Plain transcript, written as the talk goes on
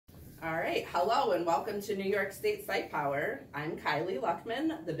All right, hello and welcome to New York State SITEPOWER. I'm Kylie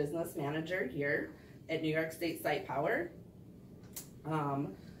Luckman, the business manager here at New York State SITEPOWER. I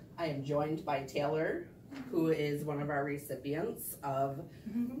am joined by Taylor, who is one of our recipients of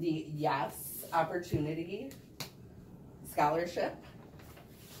the YES Opportunity Scholarship.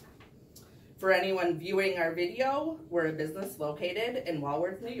 For anyone viewing our video, we're a business located in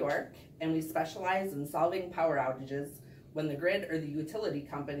Walworth, New York, and we specialize in solving power outages when the grid or the utility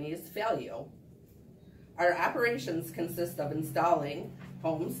companies fail you. Our operations consist of installing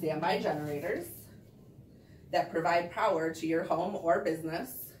home standby generators that provide power to your home or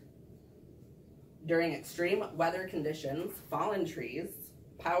business during extreme weather conditions, fallen trees,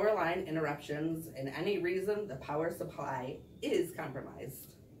 power line interruptions, and any reason the power supply is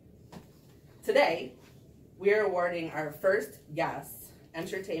compromised. Today, we are awarding our first YES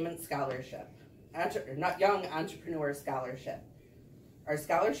Entertainment Scholarship, Young Entrepreneur Scholarship. Our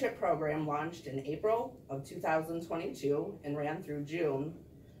scholarship program launched in April of 2022 and ran through June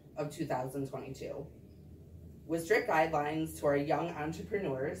of 2022. With strict guidelines to our young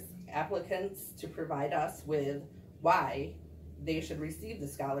entrepreneurs, applicants to provide us with why they should receive the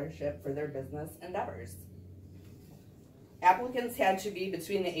scholarship for their business endeavors. Applicants had to be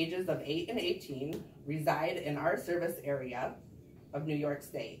between the ages of 8 and 18, reside in our service area of New York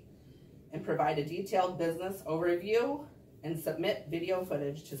State, and provide a detailed business overview and submit video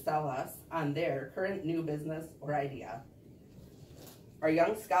footage to sell us on their current new business or idea. Our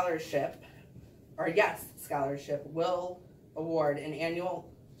YES Scholarship will award an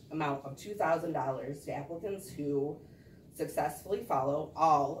annual amount of $2,000 to applicants who successfully follow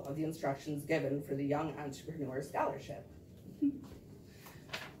all of the instructions given for the Young Entrepreneur Scholarship.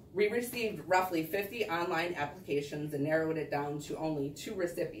 We received roughly 50 online applications and narrowed it down to only 2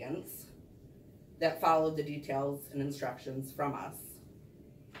 recipients that followed the details and instructions from us.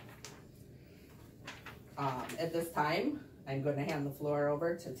 At this time, I'm going to hand the floor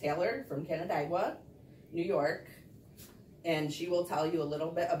over to Taylor from Canadaigua, New York, and she will tell you a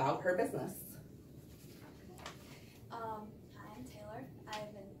little bit about her business. Hi, I'm Taylor. I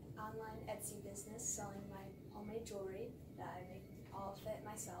have an online Etsy business selling my homemade jewelry that I make all of it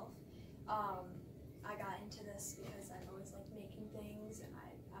myself. I got into this because I've always liked making things, and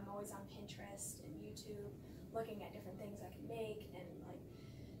I'm always on Pinterest and YouTube looking at different things I can make and like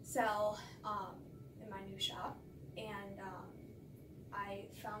sell in my new shop. And I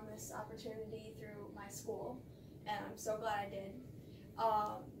found this opportunity through my school, and I'm so glad I did.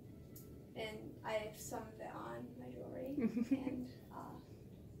 And I have some of it on my jewelry, and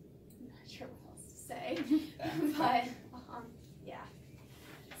I'm not sure what else to say, but yeah.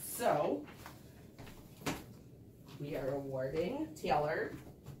 So, we are awarding Taylor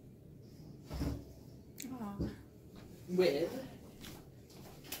with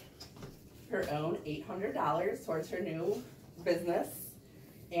her own $800 towards her new business,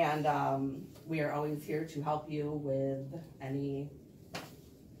 and we are always here to help you with any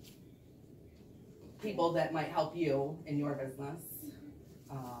people that might help you in your business.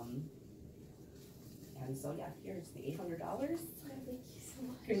 And so yeah, here's the $800. Thank you so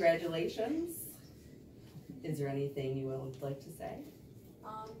much. Congratulations. Is there anything you would like to say?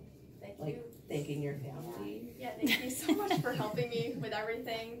 Thank like you. Thanking your family? Yeah, thank you so much for helping me with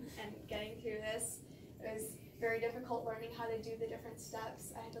everything and getting through this. It was very difficult learning how to do the different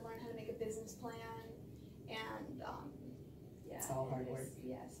steps. I had to learn how to make a business plan, and yeah. It's all hard work.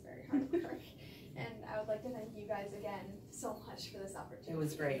 Yes, very hard work. And I would like to thank you guys again so much for this opportunity. It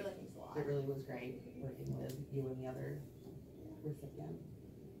was great. It really means a lot. It really was great working with you and the other recipient.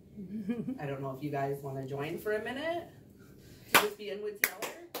 I don't know if you guys want to join for a minute. Just be in with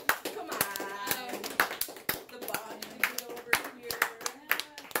Taylor. Come on. The boss is over here.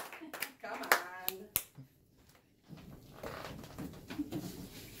 Come on.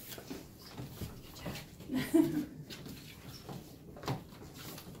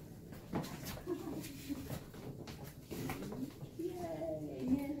 Yay.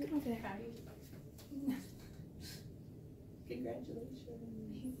 Okay. Congratulations.